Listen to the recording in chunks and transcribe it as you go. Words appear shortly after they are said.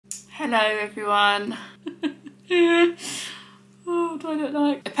Hello everyone. Oh, do I look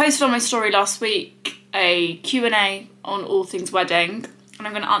like? I posted on my story last week a Q&A on all things wedding, and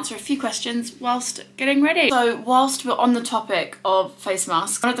I'm going to answer a few questions whilst getting ready. So whilst we're on the topic of face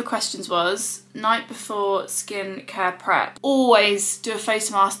masks, one of the questions was night before skin care prep. Always do a face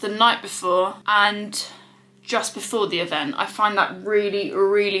mask the night before and just before the event. I find that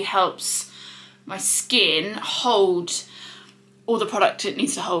really helps my skin hold all the product it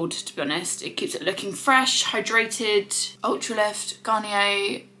needs to hold, to be honest. It keeps it looking fresh, hydrated. Ultra Lift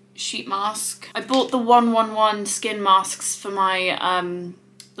Garnier sheet mask. I bought the 111 skin masks for my,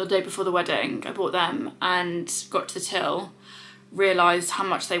 the day before the wedding. I bought them and got to the till, realised how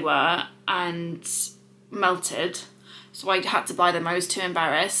much they were and melted. So I had to buy them, I was too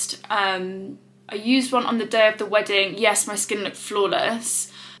embarrassed. I used one on the day of the wedding. Yes, my skin looked flawless.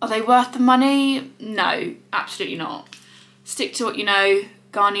 Are they worth the money? No, absolutely not. Stick to what you know.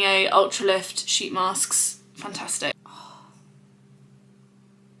 Garnier Ultra Lift sheet masks, fantastic.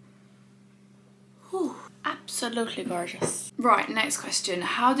 Whew, absolutely gorgeous. Right, next question.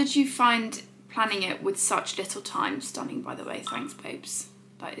 How did you find planning it with such little time? Stunning, by the way, thanks babes.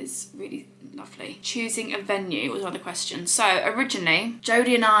 That is really lovely. Choosing a venue was another question. So originally,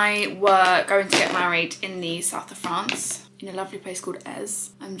 Jodie and I were going to get married in the south of France, in a lovely place called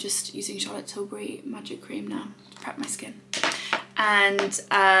Aix. I'm just using Charlotte Tilbury Magic Cream now to prep my skin. And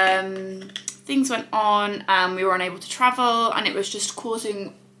things went on and we were unable to travel, and it was just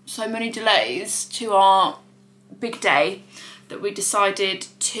causing so many delays to our big day that we decided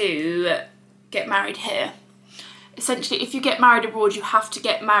to get married here. Essentially, if you get married abroad, you have to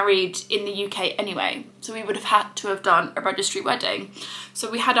get married in the UK anyway. So we would have had to have done a registry wedding. So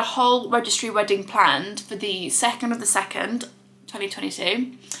we had a whole registry wedding planned for the 2nd of the 2nd,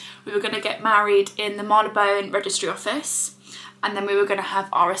 2022. We were going to get married in the Marylebone registry office, and then we were going to have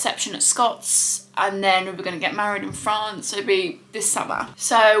our reception at Scott's, and then we were going to get married in France. So it'd be this summer.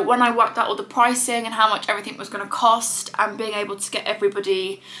 So when I worked out all the pricing and how much everything was going to cost, and being able to get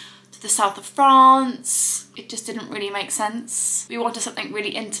everybody to the south of France, it just didn't really make sense. We wanted something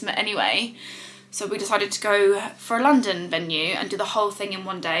really intimate anyway, so we decided to go for a London venue and do the whole thing in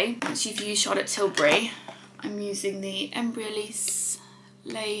one day. Once you've used Charlotte Tilbury, I'm using the Embryolisse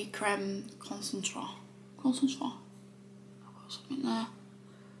Crème Concentrate. Concentrate. I've got something there.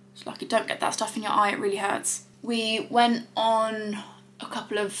 It's lucky, don't get that stuff in your eye, it really hurts. We went on a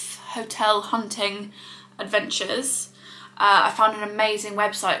couple of hotel hunting adventures. I found an amazing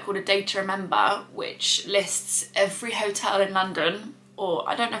website called A Day to Remember, which lists every hotel in London, or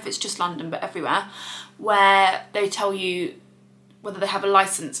I don't know if it's just London, but everywhere, where they tell you whether they have a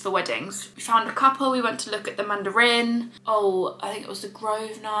licence for weddings. We found a couple, we went to look at the Mandarin, I think it was the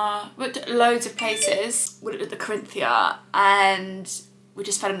Grosvenor, we looked at loads of places. We looked at the Corinthia, and we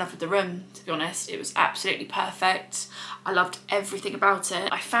just fell in love with the room, to be honest. It was absolutely perfect. I loved everything about it.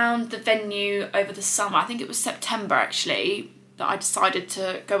 I found the venue over the summer, I think it was September actually, that I decided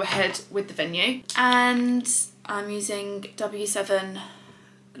to go ahead with the venue. And I'm using W7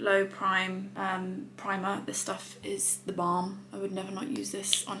 Glowprime primer. This stuff is the balm. I would never not use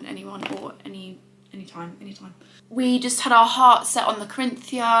this on anyone or anytime. We just had our heart set on the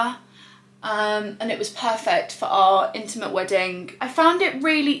Corinthia. And it was perfect for our intimate wedding. I found it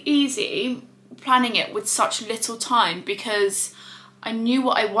really easy planning it with such little time because I knew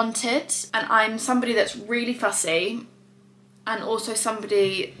what I wanted, and I'm somebody that's really fussy and also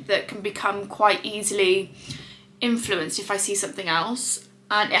somebody that can become quite easily influenced if I see something else,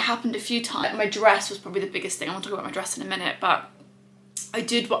 and it happened a few times. My dress was probably the biggest thing. I want to talk about my dress in a minute, but I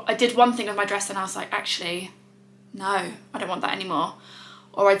did one thing with my dress and I was like, actually, no, I don't want that anymore.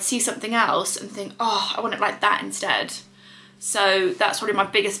 Or I'd see something else and think, oh, I want it like that instead. So that's probably my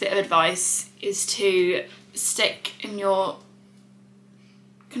biggest bit of advice, is to stick in your...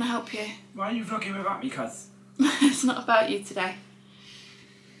 Can I help you? Why are you vlogging without me, cuz? It's not about you today.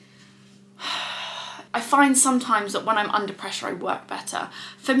 I find sometimes that when I'm under pressure, I work better.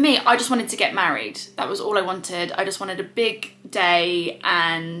 For me, I just wanted to get married. That was all I wanted. I just wanted a big day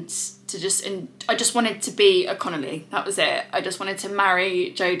and to I just wanted to be a Connolly. That was it. I just wanted to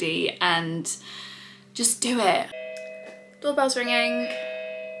marry Jodie and just do it. Doorbell's ringing.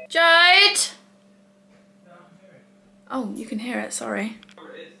 Jode! No, I can hear it. Oh, you can hear it, sorry. Oh,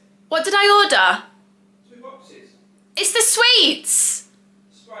 it is. What did I order? 2 boxes. It's the sweets!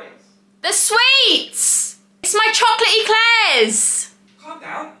 Sweets. The sweets! It's my chocolate eclairs! Calm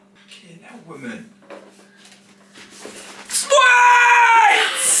down. Fucking hell, woman. Sweets!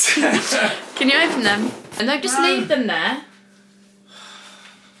 Can you open them? And don't just leave them there.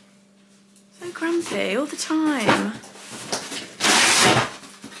 So grumpy all the time.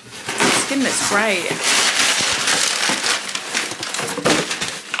 skin looks great.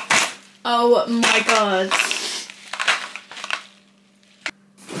 Oh my god.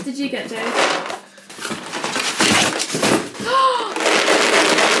 What did you get, Dave?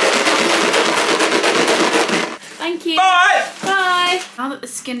 Thank you. Bye! Bye! Now that the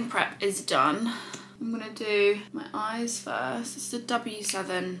skin prep is done, I'm gonna do my eyes first. It's the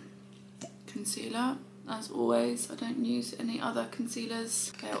W7 concealer. As always, I don't use any other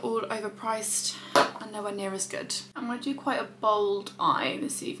concealers. They're all overpriced and nowhere near as good. I'm gonna do quite a bold eye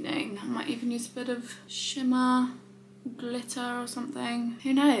this evening. I might even use a bit of shimmer, glitter or something.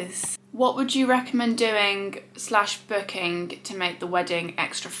 Who knows? What would you recommend doing / booking to make the wedding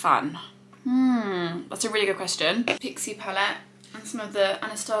extra fun? That's a really good question. Pixi palette and some of the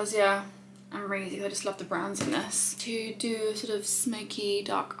Anastasia Amrezy, I just love the browns in this, to do a sort of smoky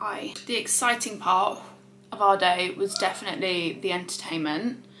dark eye. The exciting part of our day was definitely the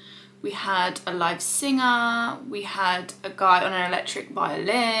entertainment. We had a live singer, we had a guy on an electric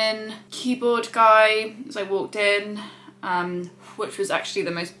violin, keyboard guy as I walked in, which was actually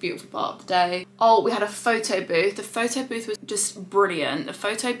the most beautiful part of the day. Oh, we had a photo booth. The photo booth was just brilliant. The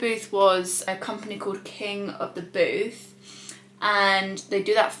photo booth was a company called King of the Booth, and they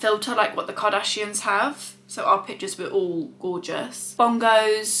do that filter like what the Kardashians have. So our pictures were all gorgeous.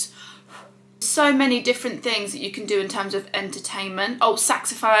 Bongos, so many different things that you can do in terms of entertainment. Oh,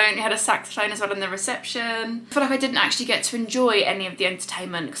 saxophone, we had a saxophone as well in the reception. I feel like I didn't actually get to enjoy any of the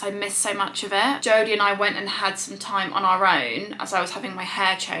entertainment because I missed so much of it. Jodie and I went and had some time on our own as I was having my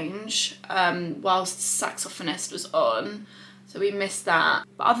hair change whilst the saxophonist was on. So we missed that.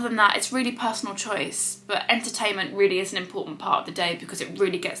 But other than that, it's really personal choice. But entertainment really is an important part of the day because it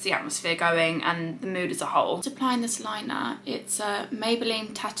really gets the atmosphere going and the mood as a whole. Just applying this liner, it's a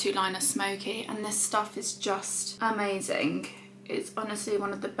Maybelline Tattoo Liner Smoky, and this stuff is just amazing. It's honestly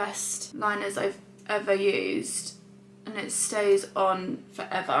one of the best liners I've ever used, and it stays on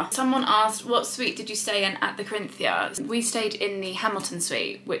forever. Someone asked, what suite did you stay in at the Corinthia? We stayed in the Hamilton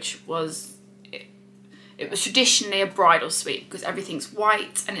suite, which was, it was traditionally a bridal suite because everything's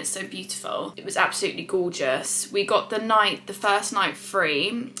white and it's so beautiful. It was absolutely gorgeous. We got the first night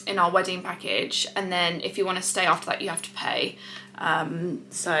free in our wedding package, and then if you want to stay after that you have to pay.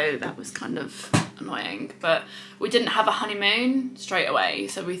 So that was kind of annoying, but we didn't have a honeymoon straight away,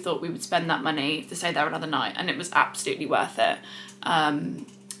 so we thought we would spend that money to stay there another night, and it was absolutely worth it.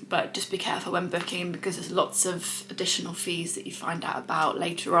 But just be careful when booking because there's lots of additional fees that you find out about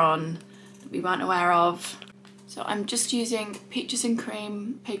later on we weren't aware of. So I'm just using Peaches and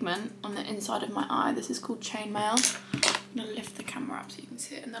Cream pigment on the inside of my eye. This is called Chainmail. I'm gonna lift the camera up so you can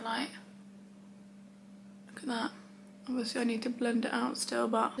see it in the light. Look at that. Obviously I need to blend it out still,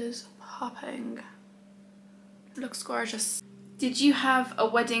 but it is popping. It looks gorgeous. Did you have a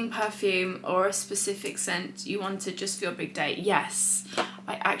wedding perfume or a specific scent you wanted just for your big day? Yes,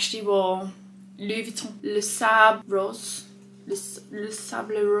 I actually wore Louis Vuitton Le Sable Rose. Le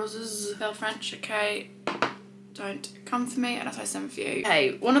Sable Roses. Spell French, okay? Don't come for me unless I send for you.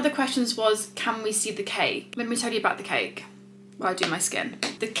 Okay, one of the questions was, can we see the cake? Let me tell you about the cake while I do my skin.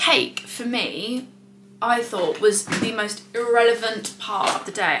 The cake, for me, I thought was the most irrelevant part of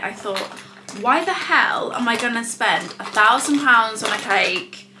the day. I thought, why the hell am I gonna spend £1,000 on a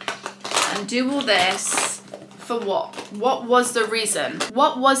cake and do all this for what? What was the reason?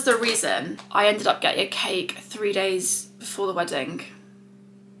 What was the reason? I ended up getting a cake 3 days before the wedding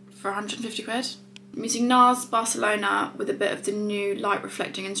for 150 quid. I'm using NARS Barcelona with a bit of the new light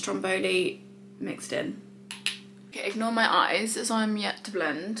reflecting in Stromboli mixed in. Okay, ignore my eyes as I'm yet to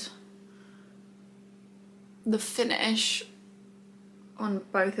blend. The finish on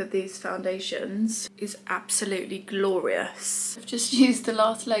both of these foundations is absolutely glorious. I've just used the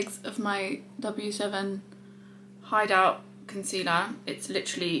last legs of my W7 Hideout concealer. It's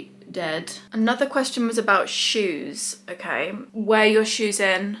literally dead. Another question was about shoes, okay? Wear your shoes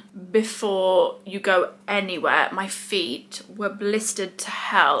in before you go anywhere. My feet were blistered to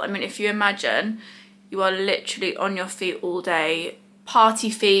hell. I mean, if you imagine, you are literally on your feet all day. Party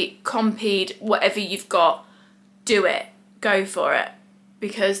feet, compeed, whatever you've got, do it. Go for it.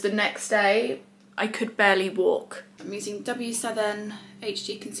 Because the next day, I could barely walk. I'm using W7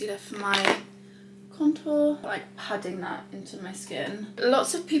 HD concealer for my contour, like padding that into my skin.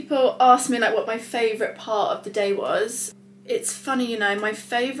 Lots of people ask me like what my favourite part of the day was. It's funny, you know, my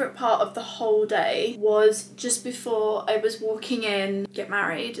favourite part of the whole day was just before I was walking in, get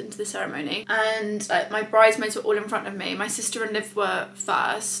married into the ceremony, and like my bridesmaids were all in front of me. My sister and Liv were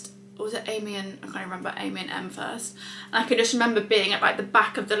first. Or was it Amy and, I can't remember, Amy and Em first. And I can just remember being at like the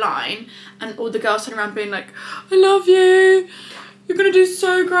back of the line and all the girls turning around being like, I love you, you're gonna do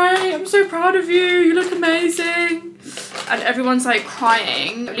so great. I'm so proud of you. You look amazing. And everyone's like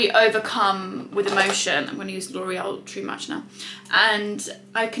crying, really overcome with emotion. I'm gonna use L'Oreal True Match now. And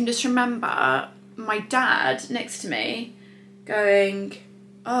I can just remember my dad next to me going,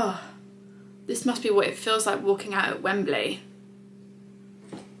 oh, this must be what it feels like walking out at Wembley.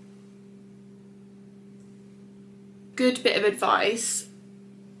 Good bit of advice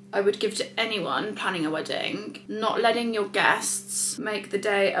I would give to anyone planning a wedding: not letting your guests make the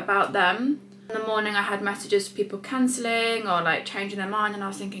day about them. In the morning I had messages of people cancelling or like changing their mind, and I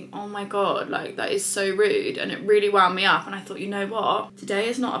was thinking, oh my god, like that is so rude, and it really wound me up. And I thought, you know what, today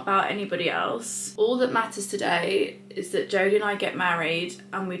is not about anybody else. All that matters today is that Jodie and I get married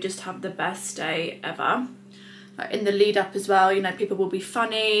and we just have the best day ever. Like in the lead up as well, you know, people will be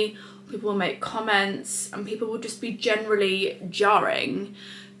funny, people will make comments, and people will just be generally jarring.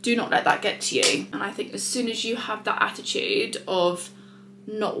 Do not let that get to you. And I think as soon as you have that attitude of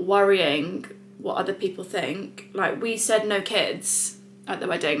not worrying what other people think, like we said no kids at the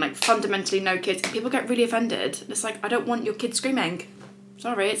wedding, like fundamentally no kids, and people get really offended. It's like, I don't want your kids screaming.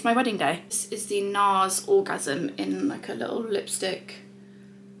 Sorry, it's my wedding day. This is the NARS Orgasm in like a little lipstick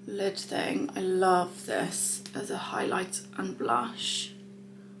lid thing. I love this as a highlight and blush.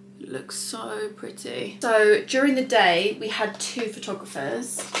 It looks so pretty. So during the day we had 2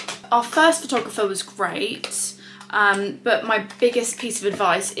 photographers. Our first photographer was great, but my biggest piece of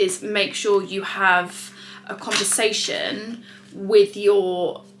advice is make sure you have a conversation with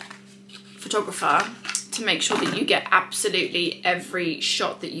your photographer to make sure that you get absolutely every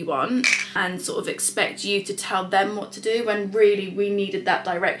shot that you want, and sort of expect you to tell them what to do, when really we needed that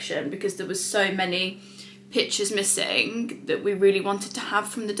direction because there was so many pictures missing that we really wanted to have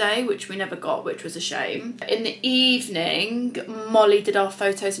from the day, which we never got, which was a shame. In the evening, Molly did our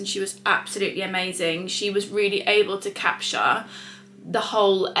photos and she was absolutely amazing. She was really able to capture the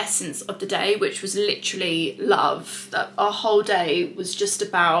whole essence of the day, which was literally love. That our whole day was just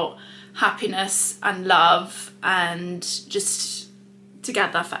about happiness and love and just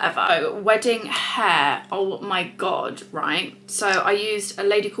together forever. So, wedding hair, oh my god, right? So I used a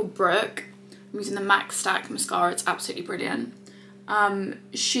lady called Brooke. I'm using the MAC Stack Mascara, it's absolutely brilliant.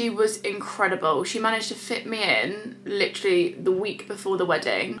 She was incredible. She managed to fit me in literally the week before the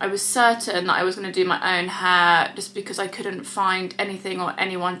wedding. I was certain that I was going to do my own hair just because I couldn't find anything or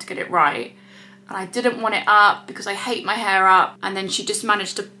anyone to get it right. And I didn't want it up because I hate my hair up. And then she just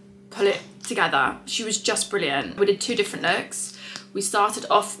managed to pull it together. She was just brilliant. We did 2 different looks. We started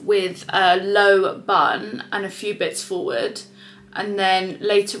off with a low bun and a few bits forward. And then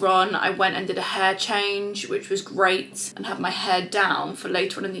later on I went and did a hair change, which was great, and had my hair down for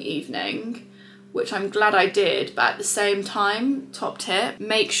later on in the evening, which I'm glad I did. But at the same time, top tip,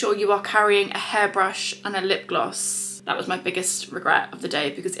 make sure you are carrying a hairbrush and a lip gloss. That was my biggest regret of the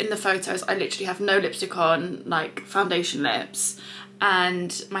day, because in the photos I literally have no lipstick on, like foundation lips,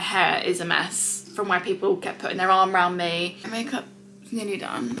 and my hair is a mess from where people kept putting their arm around me. My makeup is nearly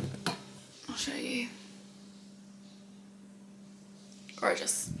done. I'll show you.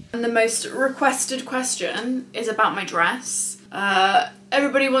 Gorgeous. And the most requested question is about my dress.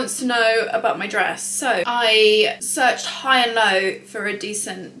 Everybody wants to know about my dress. So I searched high and low for a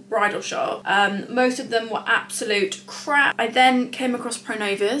decent bridal shop. Most of them were absolute crap. I then came across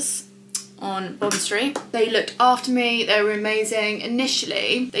Pronova's on Bond Street. They looked after me, they were amazing.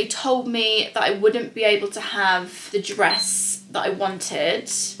 Initially, they told me that I wouldn't be able to have the dress that I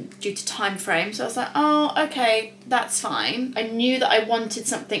wanted due to time frame. So I was like, oh, okay, that's fine. I knew that I wanted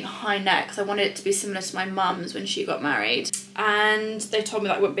something high neck because I wanted it to be similar to my mum's when she got married. And they told me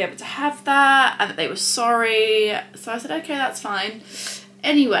that I wouldn't be able to have that and that they were sorry. So I said, okay, that's fine.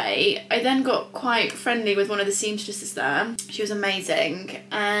 Anyway, I then got quite friendly with one of the seamstresses there. She was amazing,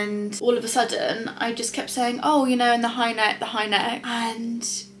 and all of a sudden I just kept saying, oh, you know, in the high neck,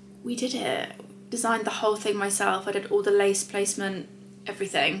 and we did it. Designed the whole thing myself. I did all the lace placement,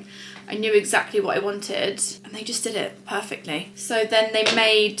 everything. I knew exactly what I wanted, and they just did it perfectly. So then they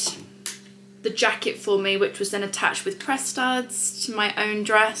made the jacket for me, which was then attached with press studs to my own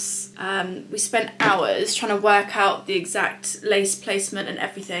dress. We spent hours trying to work out the exact lace placement and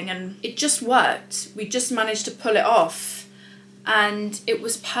everything, and it just worked. We just managed to pull it off, and it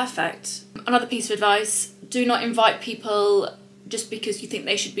was perfect. Another piece of advice, do not invite people just because you think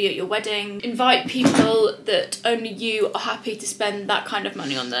they should be at your wedding. Invite people that only you are happy to spend that kind of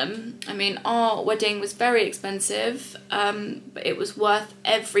money on them. I mean, our wedding was very expensive, but it was worth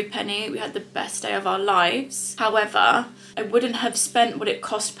every penny. We had the best day of our lives. However, I wouldn't have spent what it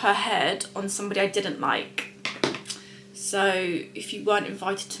cost per head on somebody I didn't like. So if you weren't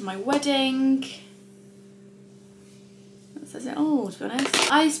invited to my wedding, that's says it all, to be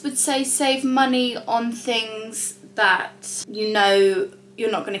honest. I would say save money on things that you know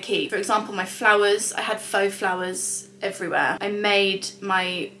you're not going to keep. For example, my flowers, I had faux flowers everywhere. I made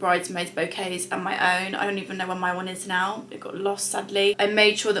my bridesmaids bouquets and my own. I don't even know where my one is now. It got lost, sadly. I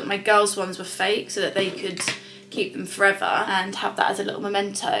made sure that my girls' ones were fake so that they could keep them forever and have that as a little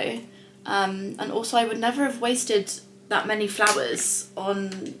memento. And also I would never have wasted that many flowers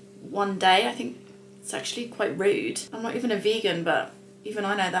on one day. I think it's actually quite rude. I'm not even a vegan, but even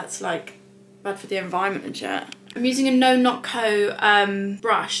I know that's like bad for the environment and shit. I'm using a NoKnotCo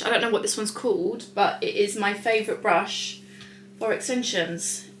brush. I don't know what this one's called, but it is my favourite brush for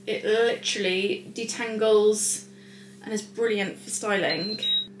extensions. It literally detangles and is brilliant for styling.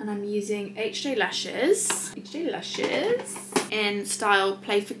 And I'm using HJLashes in style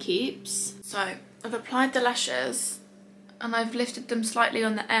Play for Keeps. So I've applied the lashes and I've lifted them slightly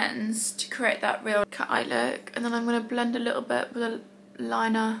on the ends to create that real cat eye look. And then I'm going to blend a little bit with a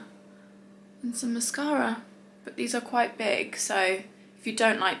liner and some mascara. But these are quite big, so if you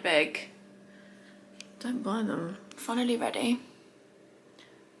don't like big, don't buy them. Finally ready.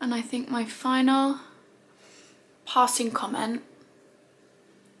 And I think my final passing comment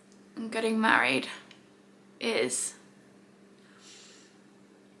on getting married is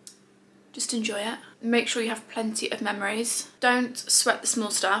just enjoy it. Make sure you have plenty of memories. Don't sweat the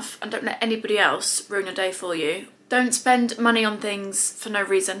small stuff and don't let anybody else ruin your day for you. Don't spend money on things for no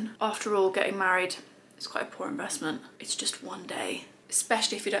reason. After all, getting married, it's quite a poor investment. It's just one day,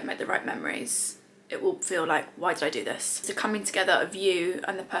 especially if you don't make the right memories. It will feel like, why did I do this? It's a coming together of you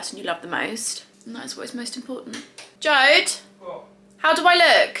and the person you love the most, and that is what is most important. Jode, What? how do I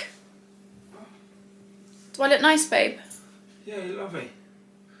look? Do I look nice, babe? Yeah, you're lovely.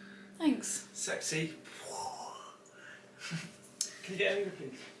 Thanks. Sexy. Can you get an Uber,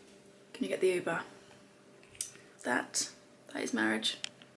 please? Can you get the Uber? That is marriage.